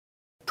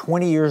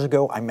20 years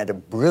ago, I met a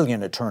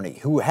brilliant attorney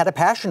who had a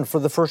passion for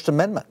the First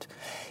Amendment.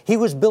 He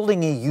was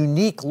building a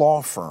unique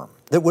law firm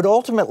that would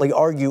ultimately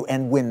argue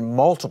and win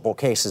multiple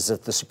cases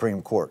at the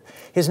Supreme Court.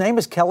 His name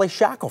is Kelly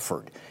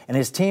Shackelford, and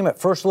his team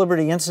at First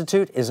Liberty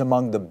Institute is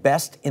among the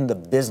best in the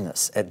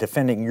business at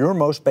defending your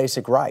most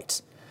basic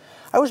rights.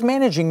 I was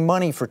managing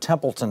money for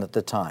Templeton at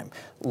the time.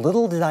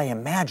 Little did I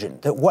imagine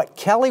that what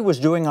Kelly was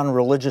doing on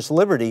religious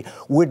liberty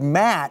would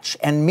match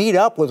and meet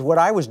up with what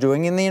I was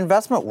doing in the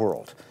investment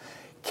world.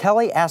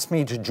 Kelly asked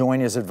me to join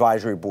his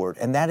advisory board,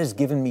 and that has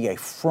given me a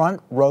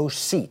front row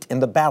seat in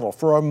the battle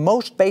for our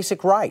most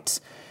basic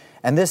rights.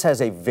 And this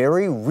has a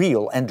very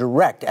real and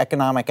direct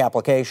economic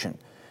application.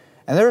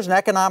 And there's an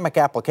economic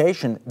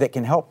application that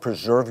can help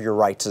preserve your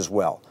rights as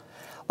well.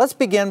 Let's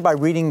begin by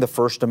reading the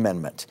First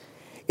Amendment.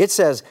 It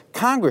says,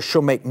 Congress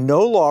shall make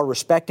no law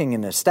respecting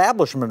an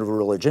establishment of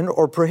religion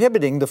or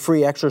prohibiting the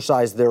free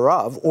exercise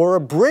thereof or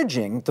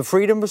abridging the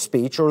freedom of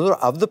speech or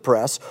of the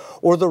press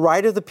or the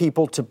right of the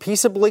people to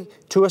peaceably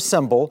to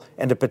assemble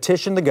and to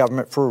petition the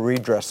government for a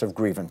redress of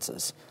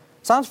grievances.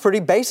 Sounds pretty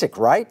basic,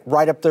 right?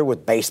 Right up there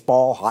with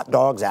baseball, hot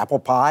dogs, apple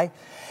pie.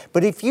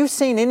 But if you've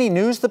seen any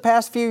news the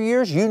past few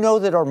years, you know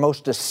that our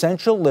most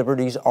essential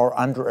liberties are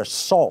under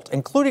assault,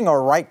 including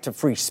our right to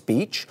free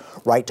speech,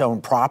 right to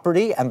own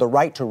property, and the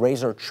right to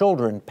raise our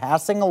children,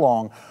 passing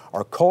along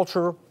our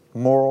culture,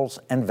 morals,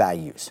 and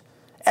values.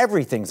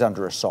 Everything's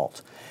under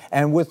assault.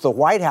 And with the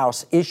White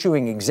House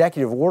issuing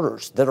executive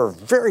orders that are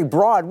very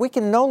broad, we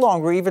can no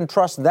longer even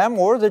trust them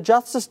or the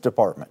Justice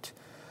Department.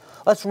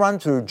 Let's run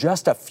through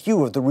just a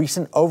few of the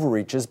recent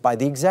overreaches by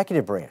the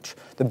executive branch.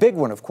 The big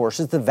one, of course,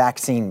 is the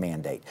vaccine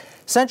mandate.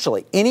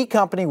 Essentially, any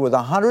company with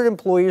 100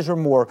 employees or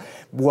more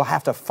will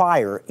have to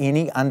fire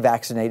any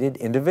unvaccinated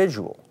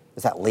individual.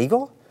 Is that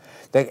legal?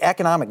 The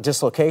economic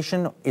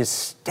dislocation is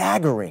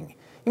staggering.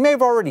 You may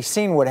have already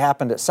seen what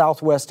happened at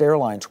Southwest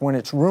Airlines when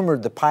it's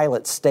rumored the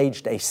pilots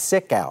staged a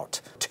sick out.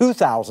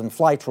 2,000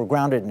 flights were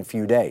grounded in a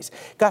few days.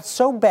 It got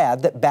so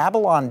bad that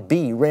Babylon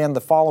Bee ran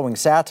the following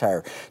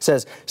satire. It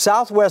says,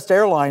 Southwest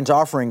Airlines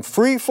offering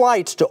free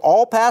flights to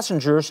all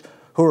passengers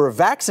who are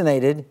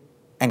vaccinated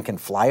and can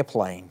fly a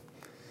plane.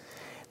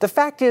 The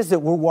fact is that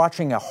we're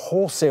watching a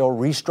wholesale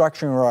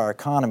restructuring of our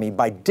economy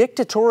by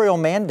dictatorial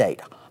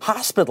mandate.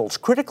 Hospitals,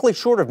 critically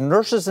short of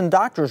nurses and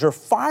doctors, are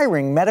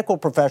firing medical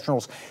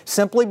professionals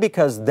simply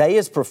because they,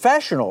 as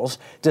professionals,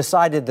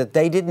 decided that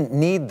they didn't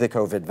need the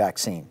COVID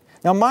vaccine.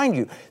 Now, mind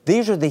you,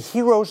 these are the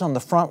heroes on the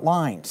front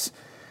lines.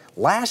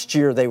 Last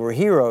year, they were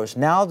heroes.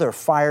 Now they're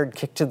fired,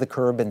 kicked to the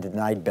curb, and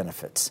denied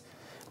benefits.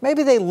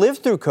 Maybe they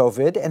lived through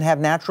COVID and have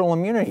natural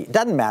immunity. It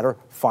doesn't matter,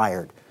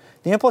 fired.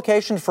 The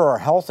implications for our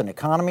health and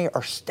economy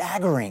are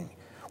staggering.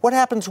 What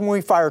happens when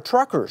we fire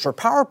truckers or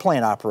power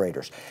plant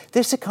operators?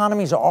 This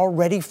economy is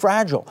already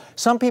fragile.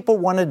 Some people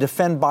want to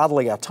defend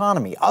bodily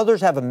autonomy. Others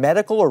have a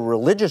medical or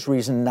religious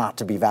reason not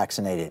to be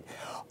vaccinated.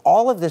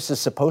 All of this is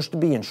supposed to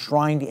be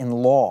enshrined in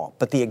law,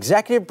 but the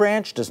executive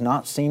branch does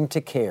not seem to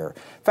care.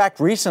 In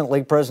fact,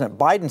 recently, President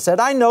Biden said,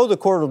 I know the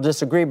court will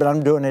disagree, but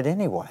I'm doing it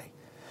anyway.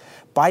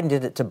 Biden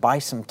did it to buy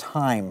some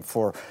time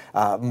for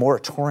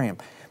moratorium.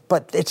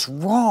 But it's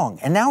wrong.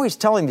 And now he's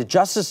telling the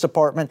Justice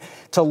Department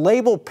to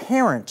label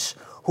parents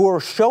who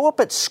show up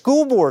at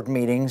school board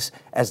meetings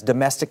as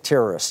domestic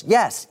terrorists.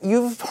 Yes,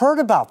 you've heard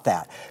about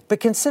that. But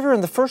consider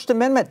in the First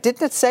Amendment,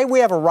 didn't it say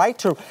we have a right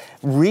to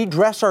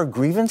redress our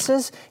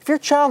grievances? If your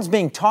child's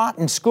being taught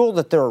in school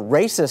that they're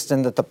racist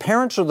and that the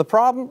parents are the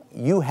problem,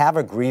 you have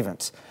a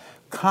grievance.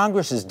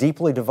 Congress is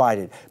deeply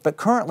divided, but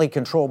currently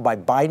controlled by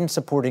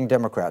Biden-supporting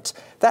Democrats.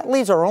 That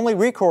leaves our only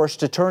recourse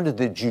to turn to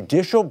the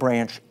judicial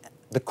branch,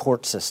 the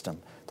court system.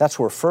 That's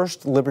where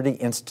First Liberty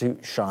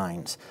Institute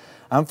shines.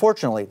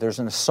 Unfortunately, there's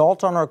an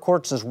assault on our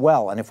courts as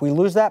well, and if we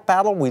lose that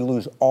battle, we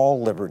lose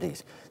all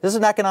liberties. This is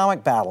an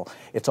economic battle.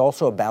 It's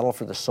also a battle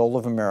for the soul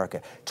of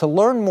America. To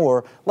learn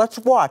more, let's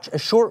watch a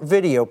short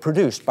video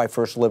produced by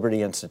First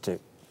Liberty Institute.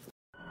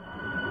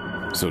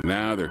 So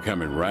now they're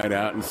coming right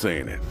out and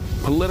saying it.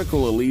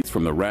 Political elites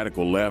from the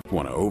radical left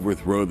want to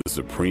overthrow the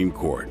Supreme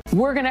Court.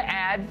 We're going to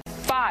add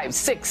 5,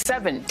 6,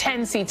 7,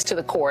 10 seats to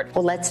the court.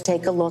 Well, let's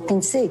take a look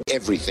and see.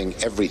 Everything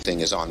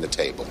is on the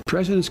table.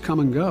 Presidents come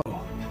and go.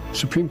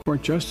 Supreme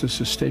Court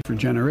justices stay for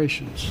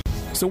generations.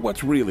 So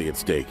what's really at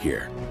stake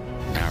here?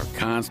 Our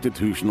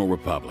constitutional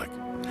republic.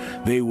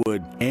 They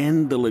would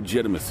end the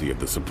legitimacy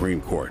of the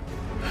Supreme Court,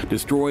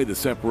 destroy the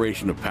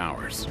separation of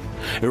powers,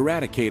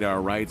 eradicate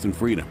our rights and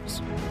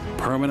freedoms,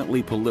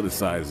 permanently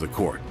politicize the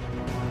court,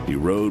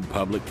 erode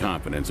public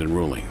confidence in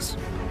rulings.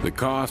 The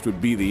cost would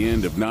be the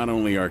end of not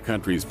only our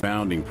country's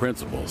founding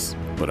principles,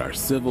 but our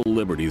civil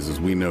liberties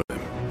as we know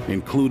them,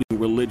 including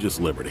religious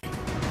liberty,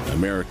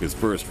 America's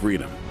first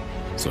freedom.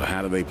 So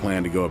how do they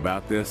plan to go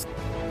about this?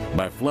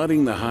 By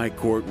flooding the high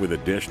court with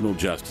additional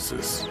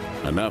justices,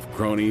 enough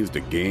cronies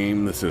to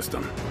game the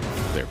system.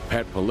 Their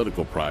pet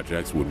political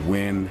projects would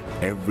win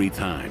every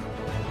time.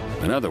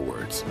 In other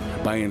words,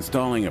 by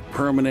installing a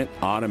permanent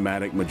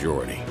automatic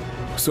majority.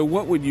 So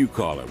what would you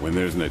call it when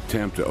there's an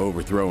attempt to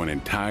overthrow an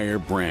entire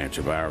branch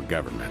of our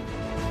government?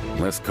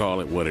 Let's call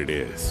it what it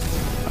is.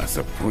 A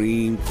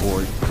Supreme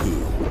Court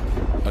coup.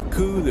 A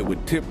coup that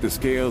would tip the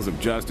scales of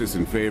justice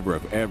in favor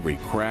of every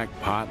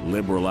crackpot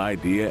liberal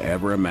idea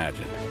ever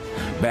imagined.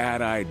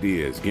 Bad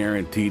ideas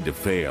guaranteed to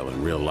fail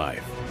in real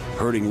life,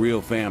 hurting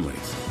real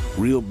families,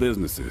 real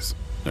businesses,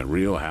 and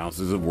real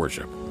houses of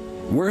worship.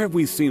 Where have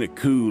we seen a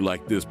coup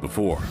like this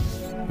before?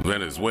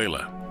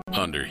 Venezuela,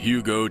 under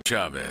Hugo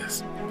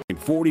Chavez.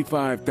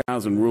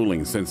 45,000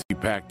 rulings since he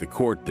packed the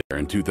court there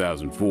in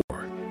 2004.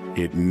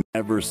 It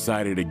never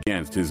sided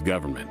against his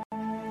government.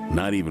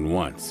 Not even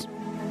once.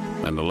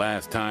 And the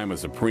last time a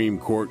Supreme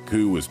Court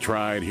coup was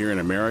tried here in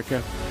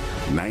America?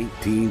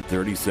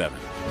 1937.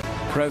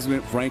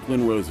 President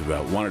Franklin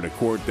Roosevelt wanted a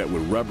court that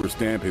would rubber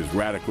stamp his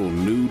radical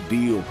New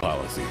Deal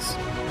policies.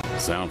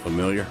 Sound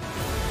familiar?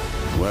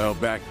 Well,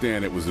 back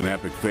then it was an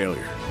epic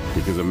failure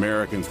because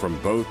Americans from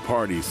both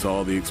parties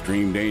saw the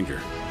extreme danger.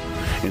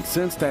 And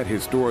since that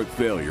historic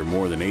failure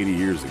more than 80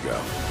 years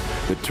ago,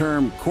 the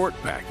term court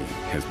packing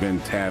has been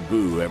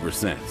taboo ever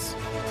since.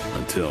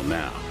 Until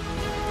now.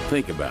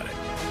 Think about it.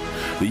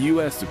 The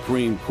U.S.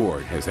 Supreme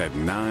Court has had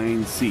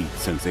 9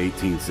 seats since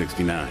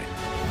 1869.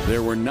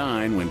 There were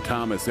 9 when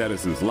Thomas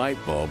Edison's light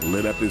bulb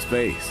lit up his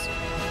face.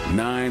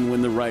 9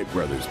 when the Wright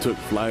brothers took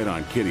flight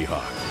on Kitty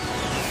Hawk.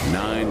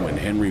 9 when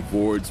Henry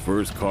Ford's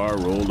first car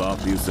rolled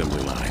off the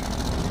assembly line.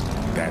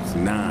 That's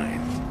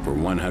 9 for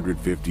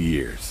 150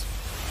 years.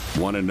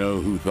 Want to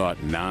know who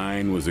thought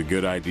 9 was a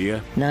good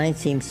idea? 9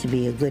 seems to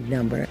be a good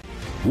number.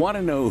 Want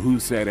to know who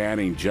said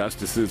adding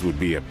justices would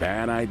be a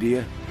bad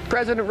idea?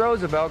 President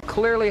Roosevelt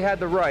clearly had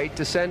the right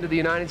to send to the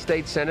United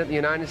States Senate and the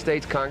United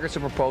States Congress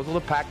a proposal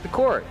to pack the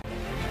court.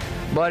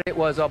 But it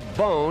was a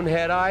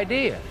bonehead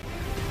idea.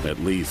 At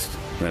least,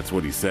 that's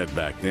what he said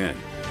back then.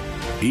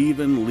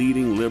 Even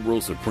leading liberal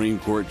Supreme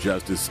Court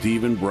Justice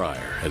Stephen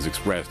Breyer has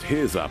expressed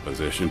his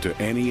opposition to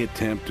any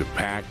attempt to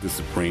pack the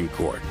Supreme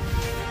Court.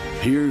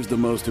 Here's the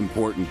most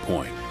important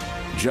point.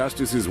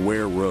 Justices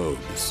wear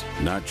robes,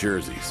 not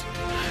jerseys.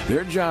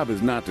 Their job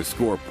is not to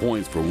score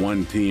points for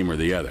one team or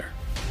the other.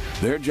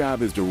 Their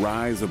job is to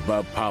rise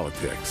above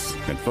politics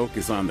and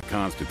focus on the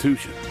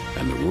Constitution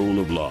and the rule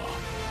of law.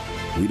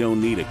 We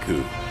don't need a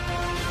coup.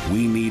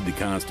 We need the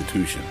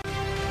Constitution.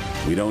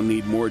 We don't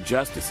need more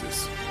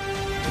justices.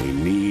 We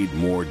need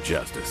more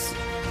justice.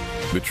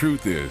 The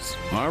truth is,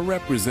 our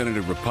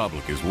representative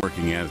republic is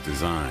working as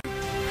designed.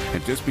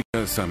 And just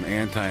because some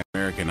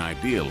anti-American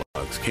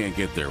ideologues can't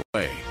get their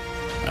way,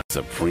 a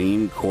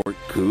Supreme Court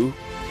coup?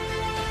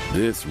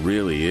 This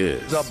really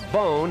is a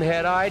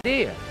bonehead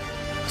idea.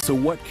 So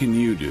what can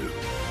you do?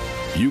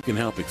 You can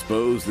help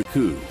expose the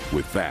coup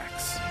with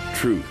facts,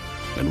 truth,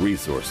 and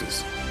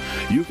resources.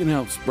 You can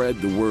help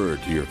spread the word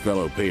to your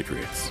fellow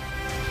patriots.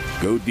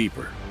 Go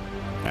deeper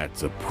at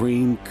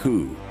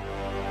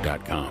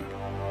supremecoup.com.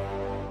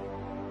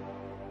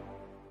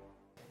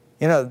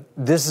 You know,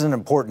 this is an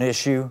important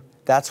issue.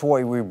 That's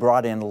why we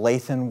brought in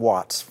Lathan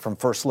Watts from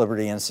First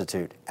Liberty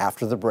Institute.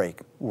 After the break,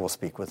 we'll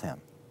speak with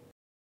him.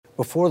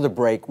 Before the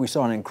break, we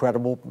saw an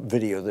incredible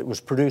video that was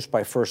produced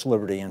by First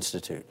Liberty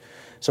Institute.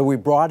 So we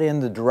brought in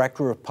the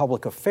Director of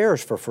Public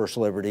Affairs for First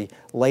Liberty,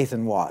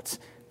 Lathan Watts.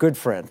 Good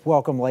friend.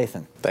 Welcome,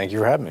 Lathan. Thank you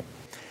for having me.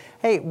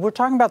 Hey, we're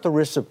talking about the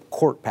risks of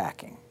court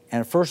packing,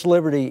 and First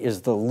Liberty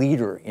is the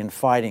leader in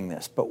fighting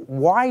this. But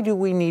why do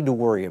we need to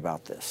worry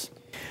about this?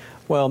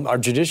 Well, our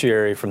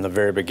judiciary from the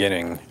very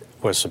beginning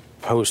was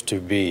supposed to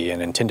be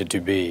and intended to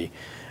be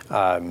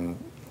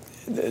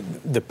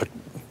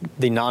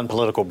the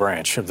non-political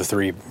branch of the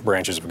 3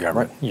 branches of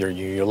government. Right.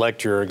 You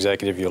elect your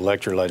executive, you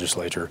elect your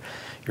legislature,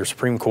 your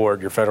Supreme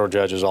Court, your federal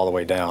judges all the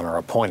way down are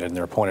appointed, and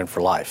they're appointed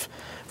for life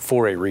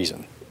for a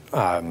reason.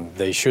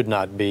 They should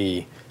not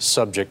be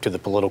subject to the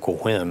political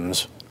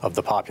whims of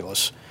the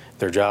populace.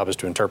 Their job is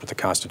to interpret the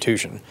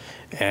Constitution,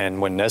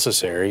 and when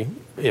necessary,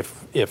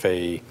 if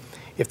the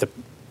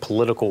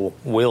political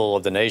will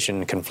of the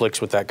nation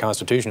conflicts with that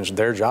Constitution, it's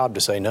their job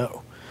to say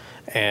no.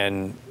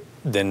 And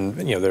then,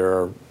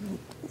 there are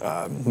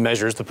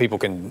measures that people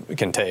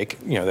can take.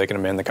 They can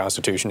amend the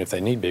Constitution if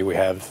they need be. We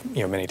have,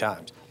 many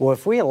times. Well,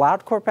 if we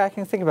allowed court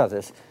packing, think about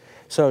this.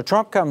 So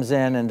Trump comes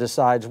in and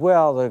decides,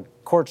 well, the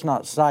court's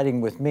not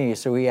siding with me,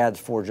 so he adds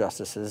 4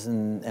 justices,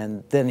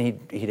 and then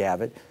he'd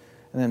have it.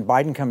 And then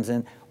Biden comes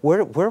in.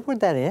 Where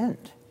would that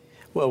end?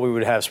 Well, we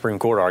would have Supreme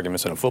Court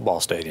arguments in a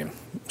football stadium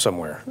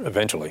somewhere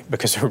eventually,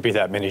 because there would be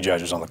that many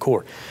judges on the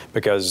court.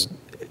 Because,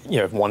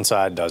 if one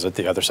side does it,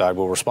 the other side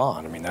will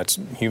respond. I mean, that's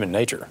human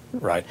nature,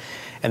 right?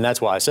 And that's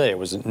why I say it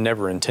was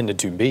never intended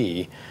to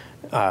be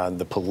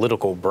the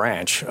political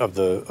branch of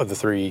the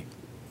 3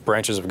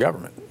 branches of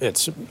government.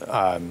 It's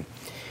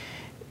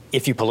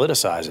if you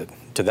politicize it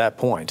to that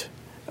point,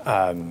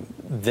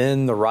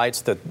 then the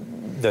rights that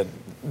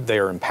they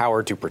are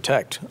empowered to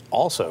protect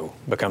also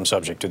become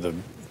subject to the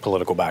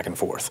political back and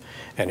forth.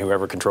 And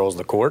whoever controls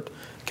the court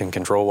can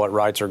control what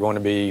rights are going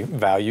to be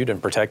valued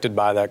and protected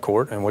by that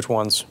court and which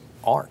ones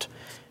aren't.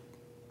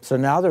 So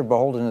now they're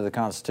beholden to the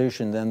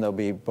Constitution, then they'll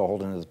be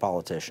beholden to the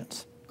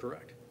politicians.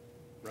 Correct.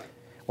 Right.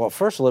 Well,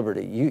 First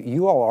Liberty,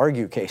 you all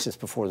argue cases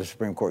before the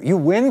Supreme Court. You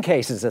win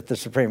cases at the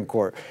Supreme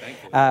Court.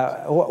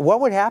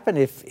 What would happen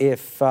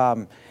if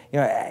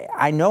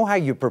I know how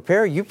you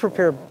prepare. You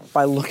prepare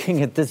by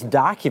looking at this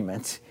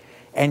document,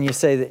 and you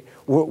say that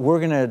we're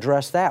going to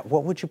address that.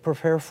 What would you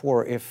prepare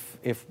for if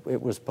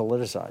it was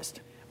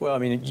politicized? Well, I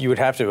mean, you would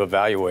have to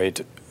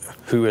evaluate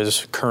who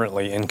is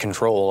currently in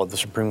control of the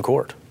Supreme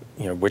Court.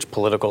 Which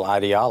political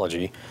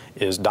ideology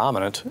is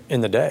dominant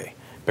in the day,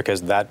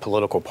 because that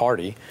political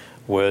party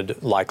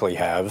would likely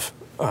have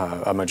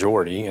a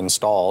majority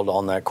installed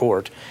on that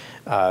court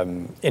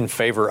in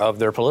favor of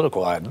their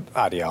political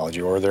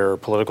ideology or their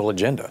political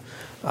agenda.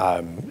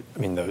 I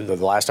mean, the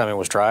last time it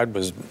was tried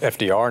was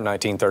FDR in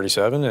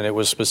 1937, and it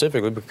was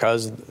specifically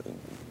because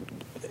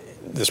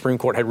the Supreme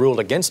Court had ruled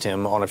against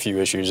him on a few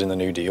issues in the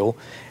New Deal,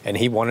 and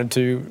he wanted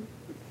to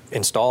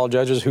install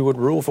judges who would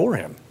rule for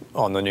him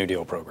on the New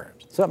Deal programs.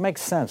 So it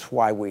makes sense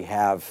why we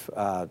have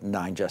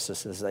 9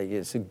 justices.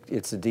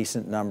 It's a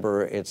decent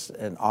number. It's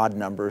an odd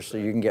number, so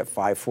you can get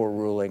 5-4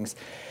 rulings.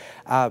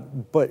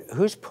 But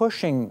who's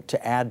pushing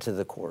to add to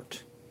the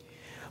court?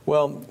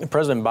 Well,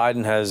 President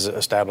Biden has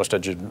established a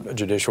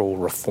judicial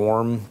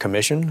reform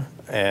commission,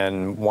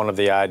 and one of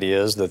the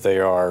ideas that they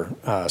are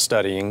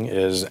studying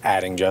is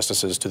adding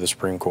justices to the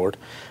Supreme Court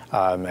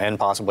and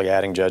possibly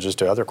adding judges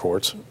to other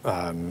courts,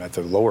 at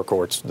the lower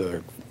courts,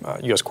 the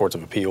U.S. Courts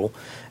of Appeal,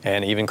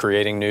 and even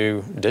creating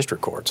new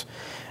district courts.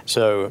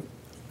 So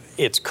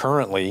it's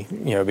currently,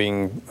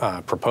 being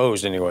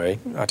proposed anyway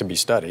to be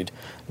studied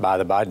by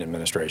the Biden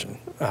administration.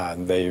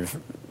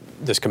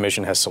 This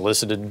commission has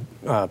solicited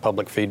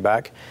public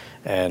feedback,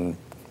 and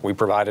we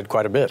provided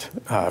quite a bit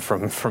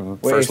from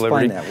First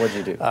Liberty. Explain that. What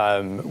did you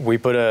do? We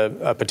put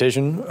a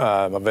petition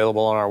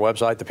available on our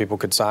website that people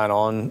could sign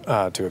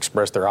on to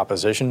express their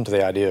opposition to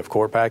the idea of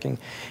court packing,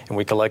 and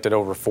we collected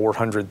over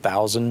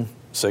 400,000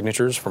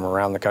 signatures from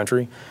around the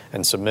country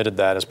and submitted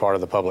that as part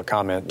of the public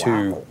comment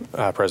to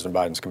President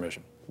Biden's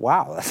commission.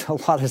 Wow, that's a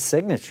lot of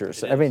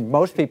signatures. I mean,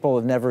 most people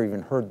have never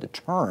even heard the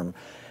term.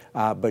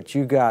 But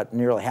you got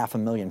nearly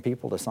 500,000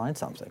 people to sign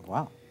something.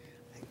 Wow.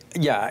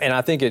 Yeah, and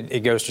I think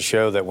it goes to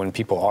show that when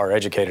people are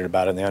educated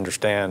about it and they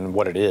understand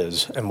what it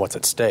is and what's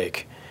at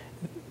stake,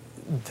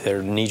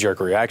 their knee-jerk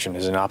reaction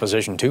is in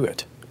opposition to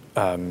it,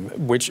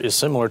 which is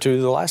similar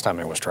to the last time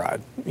it was tried.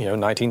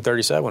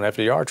 1937, when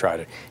FDR tried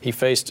it, he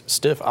faced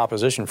stiff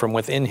opposition from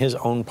within his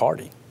own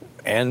party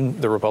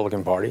and the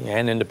Republican Party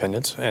and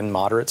independents and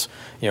moderates,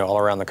 all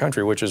around the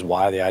country, which is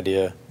why the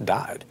idea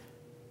died.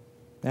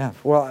 Yeah,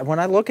 well, when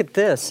I look at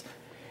this,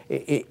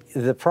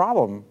 the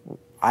problem,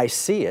 I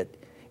see it,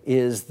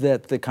 is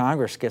that the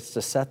Congress gets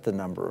to set the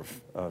number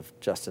of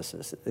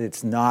justices.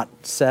 It's not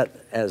set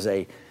as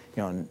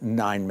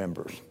 9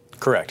 members.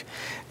 Correct.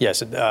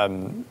 Yes,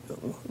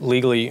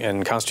 legally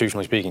and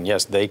constitutionally speaking,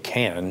 yes, they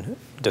can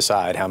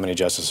decide how many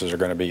justices are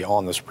going to be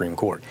on the Supreme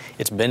Court.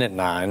 It's been at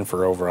 9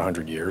 for over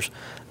 100 years,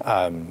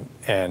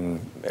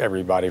 and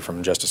everybody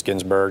from Justice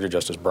Ginsburg to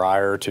Justice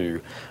Breyer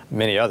to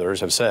many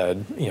others have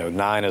said,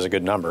 9 is a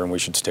good number and we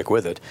should stick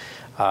with it.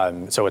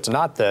 So it's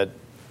not that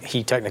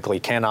he technically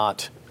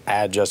cannot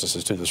add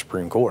justices to the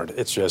Supreme Court.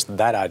 It's just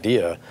that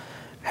idea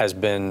has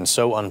been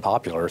so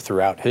unpopular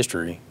throughout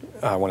history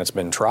when it's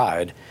been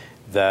tried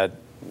that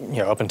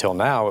up until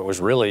now it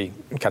was really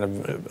kind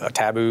of a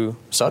taboo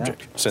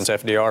subject since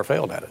FDR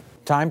failed at it.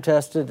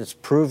 Time-tested, it's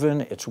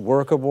proven, it's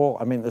workable.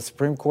 I mean, the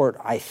Supreme Court,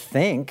 I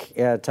think,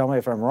 tell me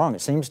if I'm wrong,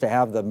 it seems to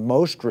have the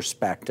most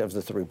respect of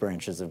the 3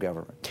 branches of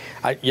government.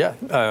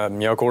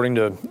 According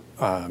to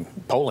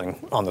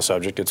polling on the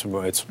subject,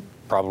 it's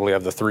probably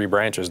of the 3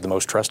 branches the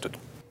most trusted.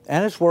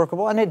 And it's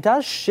workable, and it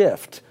does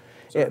shift.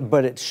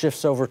 But it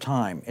shifts over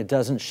time. It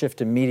doesn't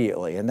shift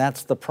immediately, and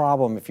that's the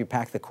problem. If you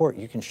pack the court,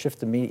 you can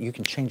shift immediately. You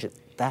can change it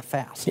that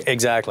fast.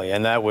 Exactly,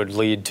 and that would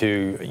lead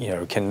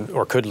to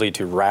could lead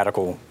to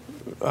radical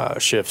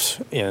shifts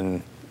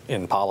in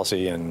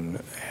policy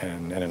and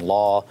in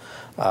law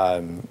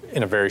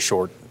in a very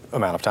short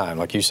amount of time.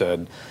 Like you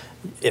said,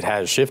 it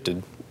has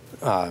shifted,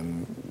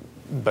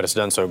 but it's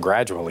done so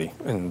gradually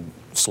and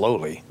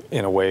slowly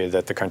in a way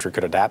that the country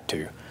could adapt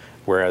to.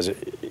 Whereas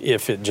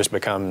if it just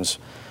becomes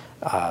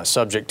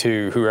subject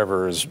to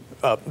whoever is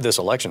up this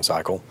election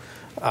cycle,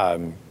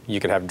 you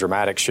could have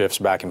dramatic shifts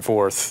back and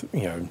forth,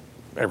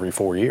 every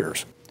 4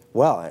 years.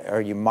 Well,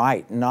 or you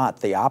might not.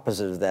 The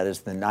opposite of that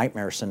is the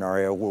nightmare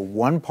scenario where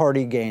one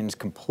party gains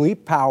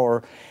complete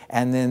power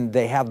and then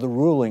they have the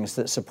rulings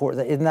that support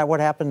that. Isn't that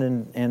what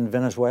happened in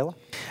Venezuela?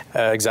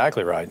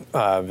 Exactly right.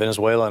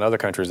 Venezuela and other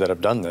countries that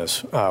have done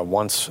this,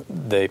 once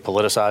they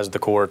politicized the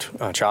court,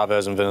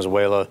 Chavez in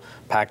Venezuela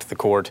packed the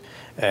court,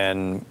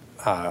 and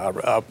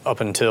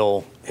up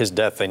until his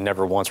death, they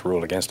never once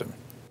ruled against him.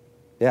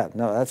 Yeah,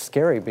 no, that's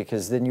scary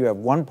because then you have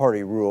one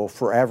party rule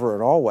forever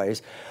and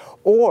always.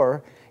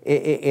 Or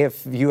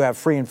if you have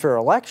free and fair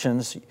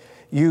elections,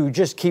 you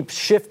just keep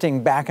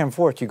shifting back and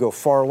forth. You go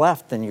far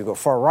left, then you go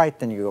far right,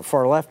 then you go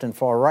far left and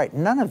far right.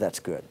 None of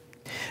that's good.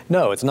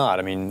 No, it's not.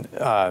 I mean,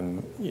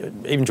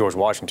 even George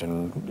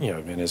Washington,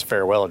 in his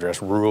farewell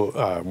address,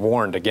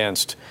 warned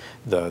against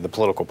the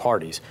political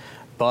parties.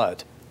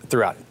 But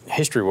throughout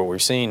history, what we've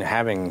seen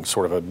having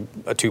sort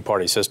of a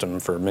two-party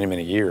system for many,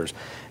 many years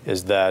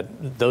is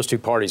that those two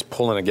parties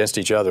pulling against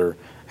each other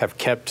have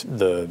kept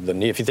the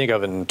if you think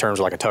of it in terms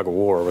of like a tug of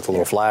war with a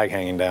little flag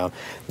hanging down,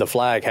 the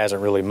flag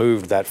hasn't really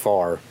moved that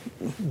far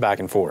back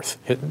and forth,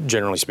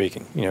 generally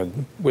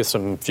speaking, with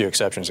some few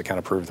exceptions that kind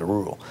of prove the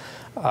rule.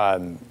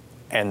 And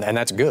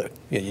that's good.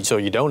 So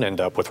you don't end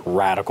up with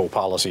radical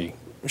policy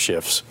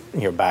shifts,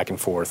 back and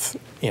forth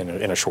in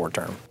a short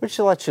term. Which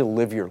lets you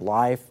live your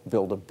life,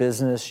 build a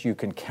business. You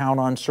can count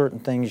on certain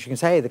things. You can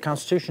say, hey, the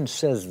Constitution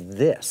says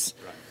this.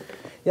 Right.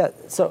 Yeah,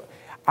 so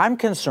I'm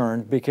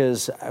concerned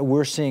because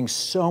we're seeing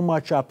so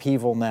much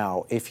upheaval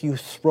now. If you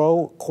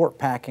throw court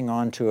packing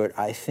onto it,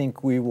 I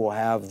think we will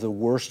have the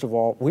worst of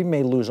all. We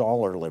may lose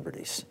all our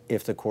liberties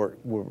if the court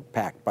were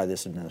packed by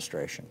this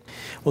administration.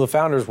 Well, the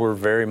founders were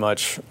very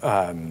much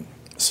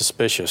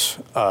suspicious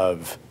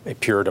of a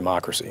pure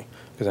democracy.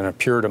 Because in a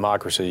pure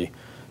democracy,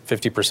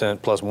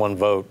 50% plus one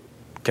vote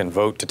can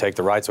vote to take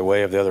the rights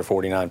away of the other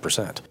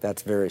 49%.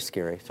 That's very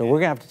scary. So we're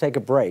going to have to take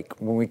a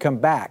break. When we come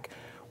back,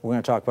 we're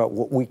going to talk about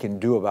what we can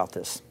do about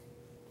this.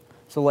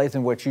 So,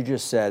 Lathan, what you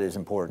just said is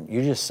important.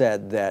 You just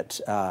said that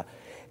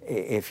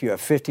if you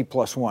have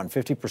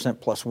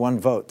 50% plus one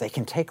vote, they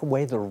can take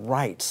away the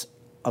rights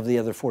of the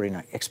other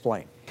 49.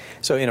 Explain.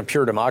 So in a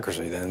pure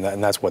democracy, then,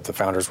 and that's what the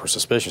founders were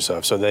suspicious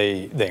of, so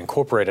they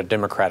incorporated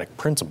democratic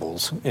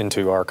principles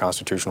into our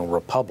constitutional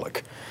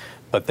republic.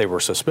 But they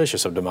were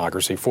suspicious of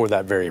democracy for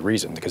that very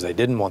reason, because they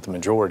didn't want the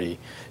majority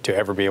to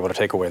ever be able to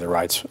take away the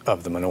rights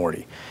of the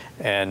minority.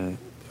 And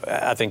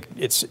I think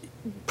it's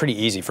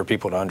pretty easy for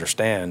people to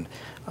understand.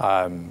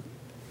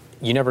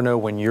 You never know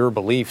when your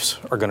beliefs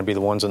are going to be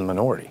the ones in the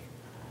minority.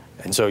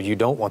 And so you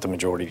don't want the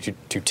majority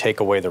to take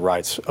away the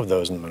rights of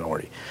those in the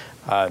minority.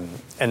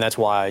 And that's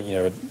why,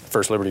 at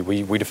First Liberty,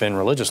 we defend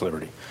religious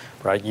liberty,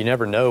 right? You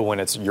never know when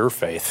it's your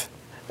faith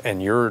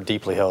and your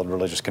deeply held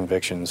religious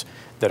convictions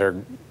that are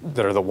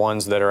the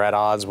ones that are at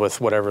odds with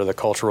whatever the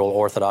cultural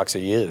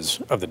orthodoxy is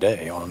of the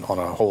day on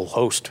a whole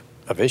host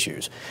of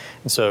issues.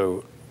 And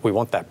so we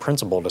want that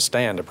principle to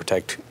stand to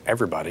protect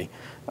everybody,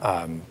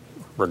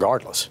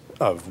 regardless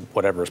of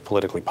whatever is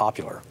politically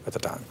popular at the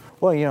time.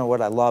 Well, what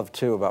I love,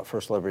 too, about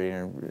First Liberty,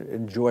 and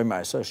enjoy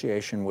my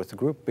association with the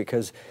group,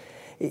 because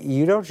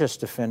you don't just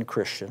defend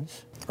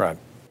Christians. Right.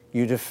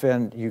 You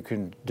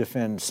can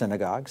defend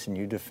synagogues, and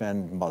you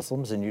defend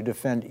Muslims, and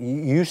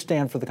you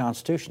stand for the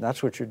Constitution.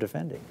 That's what you're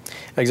defending.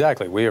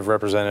 Exactly. We have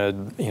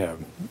represented,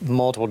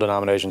 multiple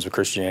denominations of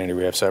Christianity.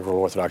 We have several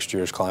Orthodox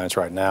Jewish clients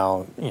right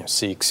now,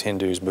 Sikhs,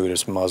 Hindus,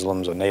 Buddhists,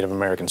 Muslims, a Native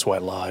American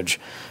sweat lodge.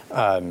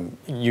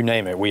 You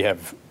name it, we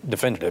have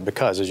defended it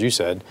because, as you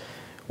said,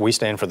 we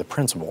stand for the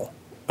principle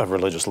of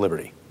religious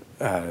liberty.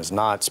 It's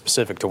not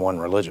specific to one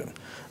religion.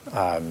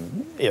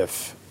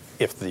 If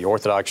the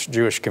Orthodox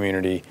Jewish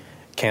community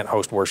can't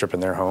host worship in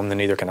their home, then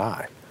neither can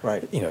I.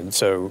 Right.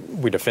 So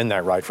we defend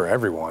that right for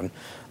everyone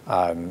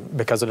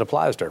because it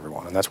applies to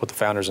everyone, and that's what the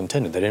founders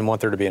intended. They didn't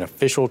want there to be an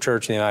official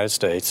church in the United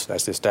States,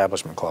 that's the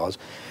Establishment Clause,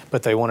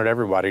 but they wanted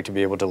everybody to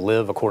be able to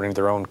live according to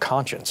their own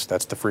conscience.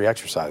 That's the Free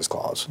Exercise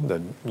Clause.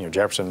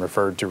 Jefferson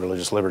referred to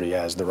religious liberty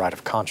as the right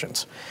of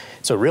conscience.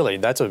 So really,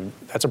 that's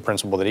a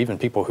principle that even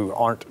people who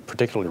aren't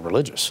particularly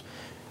religious,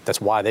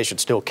 that's why they should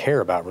still care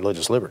about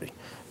religious liberty,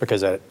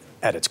 because at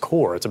its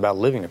core, it's about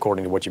living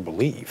according to what you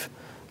believe.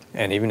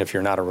 And even if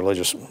you're not a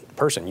religious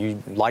person,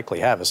 you likely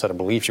have a set of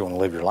beliefs you want to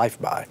live your life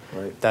by.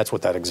 Right. That's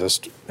what that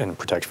exists and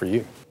protects for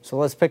you. So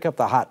let's pick up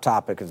the hot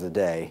topic of the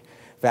day,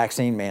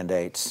 vaccine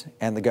mandates,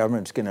 and the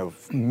government's going to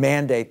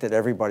mandate that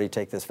everybody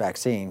take this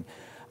vaccine.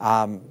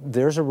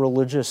 There's a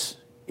religious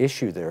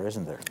issue there,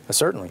 isn't there?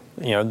 Certainly.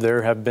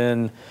 There have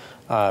been,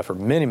 for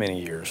many,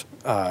 many years,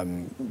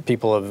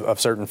 people of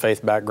certain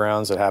faith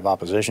backgrounds that have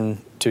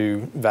opposition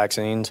to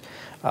vaccines.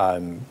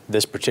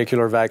 This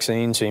particular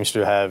vaccine seems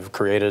to have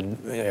created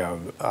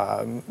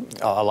a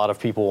lot of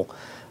people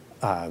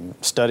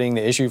studying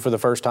the issue for the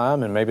first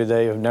time, and maybe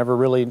they have never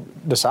really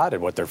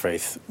decided what their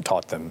faith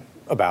taught them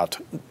about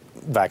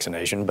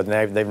vaccination, but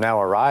they've now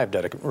arrived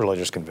at a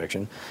religious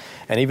conviction.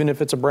 And even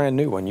if it's a brand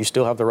new one, you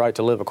still have the right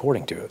to live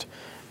according to it.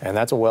 And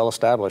that's a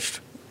well-established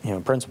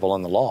principle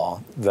in the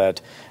law,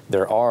 that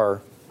there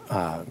are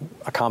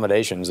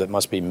accommodations that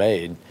must be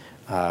made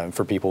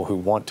for people who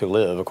want to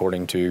live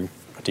according to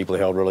a deeply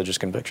held religious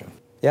conviction.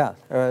 Yeah,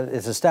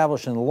 it's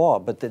established in the law,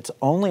 but it's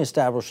only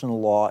established in the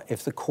law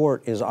if the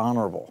court is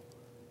honorable.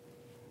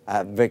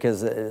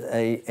 Because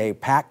a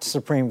packed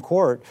Supreme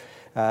Court,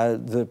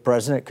 the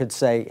president could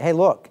say, hey,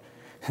 look,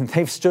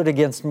 they've stood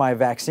against my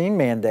vaccine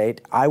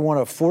mandate. I want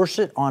to force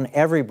it on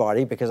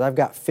everybody because I've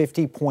got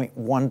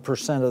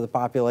 50.1% of the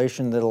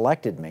population that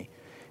elected me.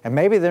 And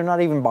maybe they're not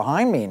even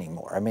behind me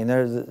anymore. I mean,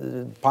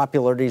 the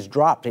popularity's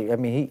dropped.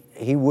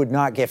 He would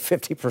not get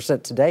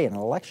 50% today in an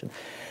election.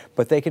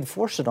 But they could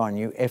force it on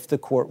you if the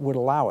court would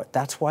allow it.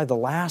 That's why the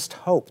last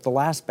hope, the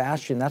last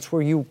bastion, that's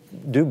where you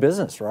do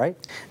business, right?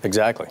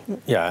 Exactly.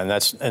 Yeah,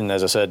 and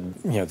as I said,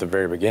 at the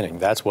very beginning,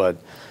 that's why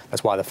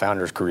the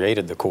founders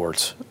created the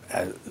courts,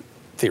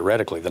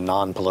 theoretically, the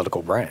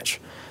non-political branch,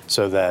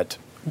 so that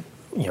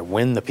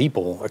when the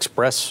people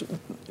express,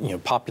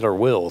 popular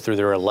will through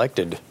their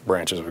elected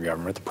branches of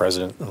government, the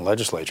president and the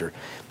legislature.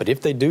 But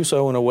if they do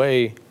so in a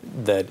way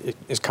that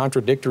is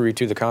contradictory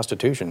to the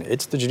Constitution,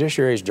 it's the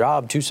judiciary's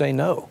job to say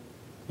no.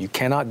 You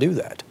cannot do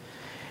that.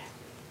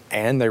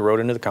 And they wrote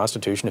into the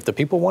Constitution, if the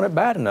people want it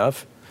bad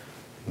enough,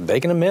 they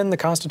can amend the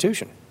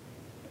Constitution.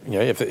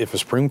 If a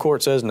Supreme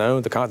Court says no,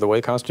 the way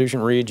the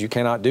Constitution reads, you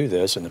cannot do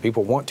this, and the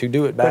people want to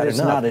do it bad enough. But it's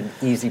not an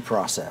easy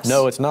process.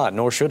 No, it's not,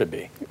 nor should it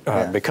be.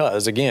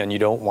 Because, again, you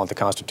don't want the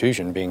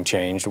Constitution being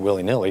changed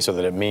willy-nilly so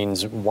that it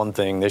means one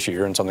thing this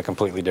year and something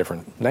completely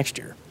different next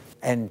year.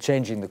 And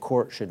changing the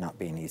court should not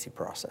be an easy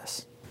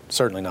process.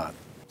 Certainly not.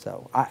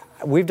 So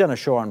we've done a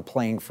show on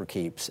playing for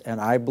keeps, and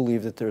I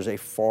believe that there's a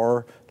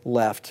far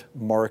left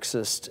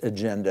Marxist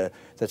agenda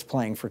that's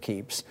playing for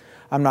keeps.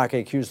 I'm not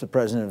going to accuse the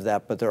president of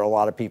that, but there are a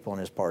lot of people in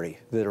his party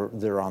that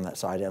are on that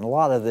side. And a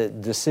lot of the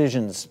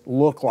decisions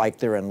look like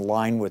they're in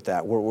line with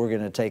that, where we're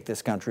going to take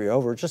this country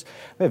over.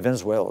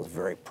 Venezuela was a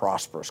very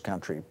prosperous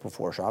country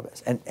before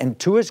Chavez. And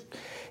to his,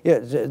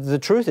 the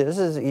truth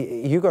is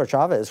Hugo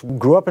Chavez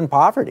grew up in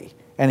poverty,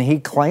 and he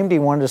claimed he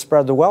wanted to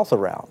spread the wealth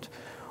around.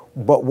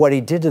 But what he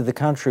did to the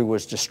country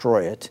was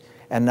destroy it.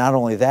 And not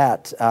only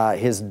that,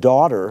 his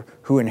daughter,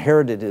 who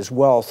inherited his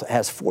wealth,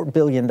 has $4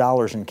 billion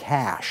in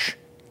cash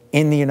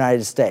in the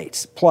United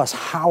States, plus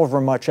however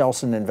much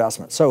else in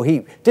investment. So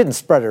he didn't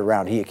spread it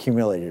around, he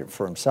accumulated it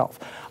for himself.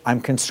 I'm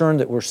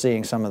concerned that we're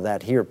seeing some of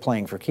that here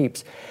playing for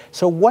keeps.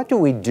 So what do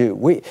we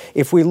do?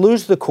 If we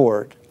lose the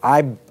court,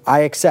 I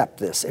accept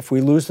this. If we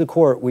lose the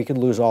court, we could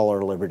lose all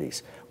our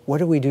liberties. What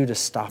do we do to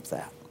stop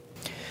that?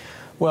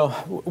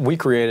 Well, we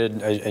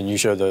created, and you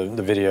showed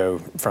the video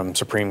from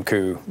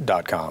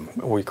SupremeCoop.com.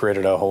 We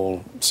created a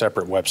whole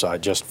separate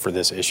website just for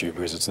this issue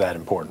because it's that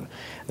important.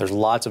 There's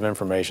lots of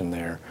information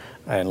there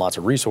and lots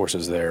of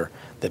resources there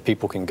that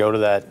people can go to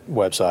that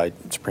website,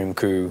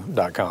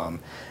 SupremeCoop.com,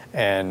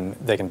 and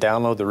they can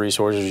download the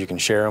resources. You can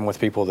share them with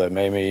people that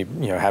maybe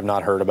have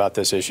not heard about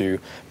this issue,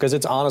 because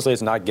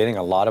it's not getting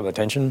a lot of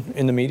attention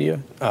in the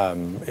media.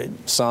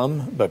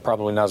 Some, but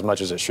probably not as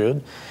much as it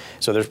should.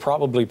 So there's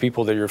probably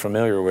people that you're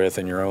familiar with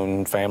in your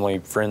own family,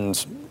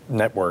 friends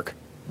network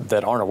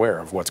that aren't aware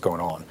of what's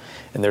going on.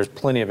 And there's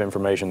plenty of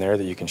information there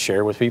that you can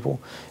share with people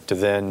to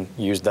then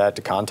use that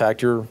to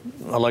contact your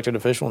elected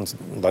official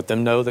and let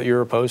them know that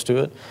you're opposed to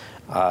it.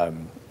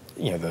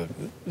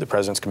 The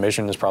President's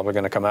Commission is probably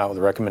going to come out with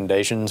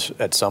recommendations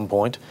at some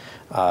point.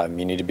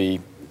 You need to be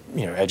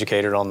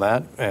educated on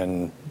that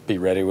and be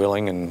ready,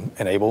 willing,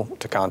 and able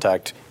to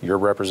contact your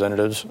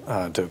representatives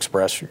to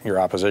express your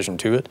opposition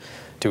to it,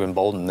 to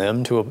embolden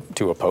them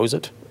to oppose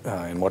it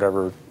in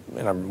whatever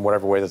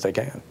way that they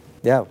can.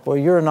 Yeah, well,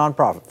 you're a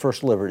nonprofit,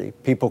 First Liberty.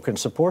 People can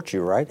support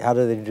you, right? How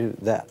do they do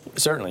that?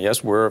 Certainly,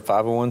 yes. We're a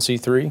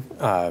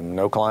 501c3.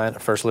 No client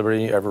at First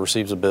Liberty ever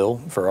receives a bill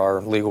for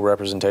our legal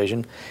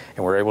representation,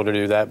 and we're able to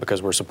do that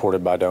because we're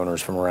supported by donors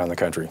from around the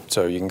country.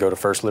 So you can go to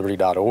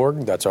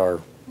firstliberty.org. That's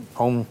our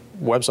home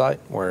website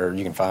where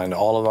you can find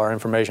all of our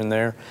information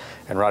there,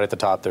 and right at the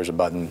top there's a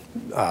button.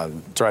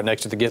 It's right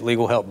next to the Get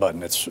Legal Help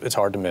button. It's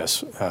hard to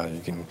miss.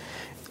 You can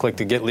click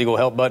the Get Legal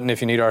Help button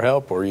if you need our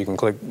help, or you can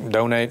click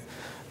Donate,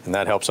 and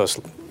that helps us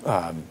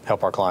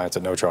help our clients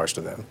at no charge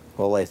to them.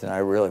 Well, Lathan, I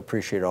really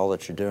appreciate all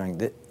that you're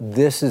doing.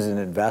 This is an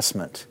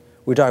investment.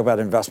 We talk about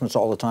investments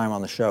all the time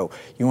on the show.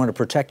 You want to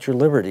protect your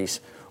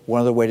liberties.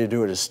 One other way to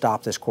do it is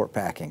stop this court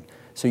packing.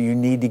 So you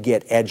need to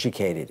get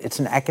educated. It's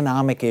an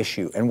economic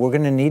issue, and we're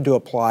going to need to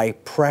apply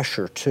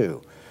pressure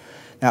too.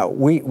 Now,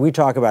 we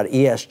talk about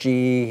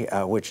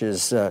ESG, which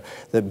is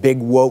the big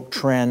woke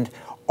trend.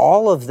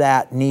 All of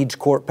that needs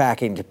court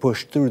packing to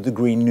push through the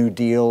Green New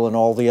Deal and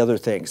all the other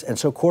things. And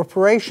so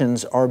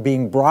corporations are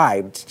being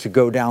bribed to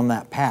go down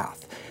that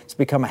path. It's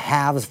become a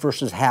haves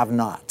versus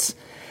have-nots.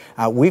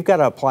 We've got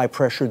to apply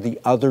pressure the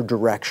other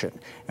direction.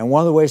 And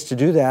one of the ways to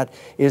do that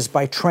is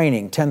by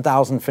training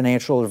 10,000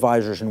 financial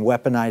advisors and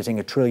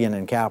weaponizing $1 trillion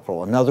in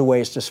capital. Another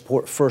way is to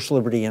support First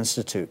Liberty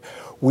Institute.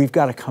 We've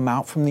got to come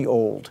out from the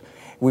old.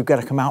 We've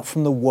got to come out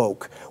from the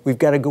woke. We've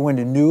got to go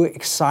into new,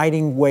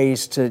 exciting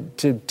ways to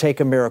take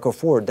America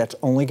forward. That's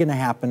only going to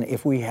happen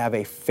if we have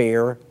a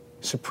fair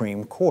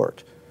Supreme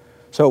Court.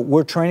 So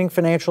we're training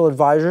financial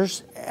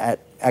advisors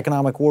at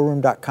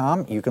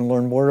economicwarroom.com. You can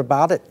learn more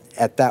about it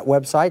at that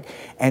website.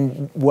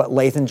 And what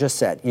Lathan just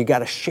said, you got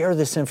to share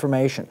this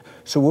information.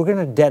 So we're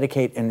going to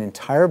dedicate an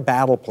entire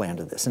battle plan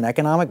to this, an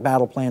economic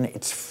battle plan.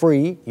 It's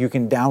free. You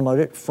can download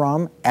it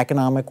from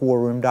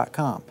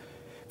economicwarroom.com.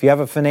 If you have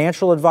a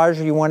financial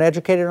advisor you want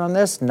educated on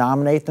this,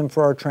 nominate them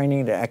for our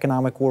training to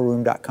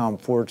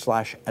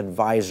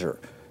economicwarroom.com/advisor.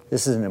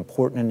 This is an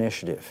important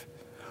initiative.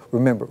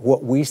 Remember,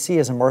 what we see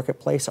as a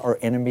marketplace, our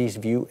enemies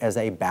view as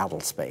a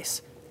battle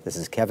space. This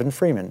is Kevin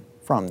Freeman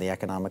from the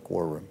Economic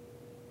War Room.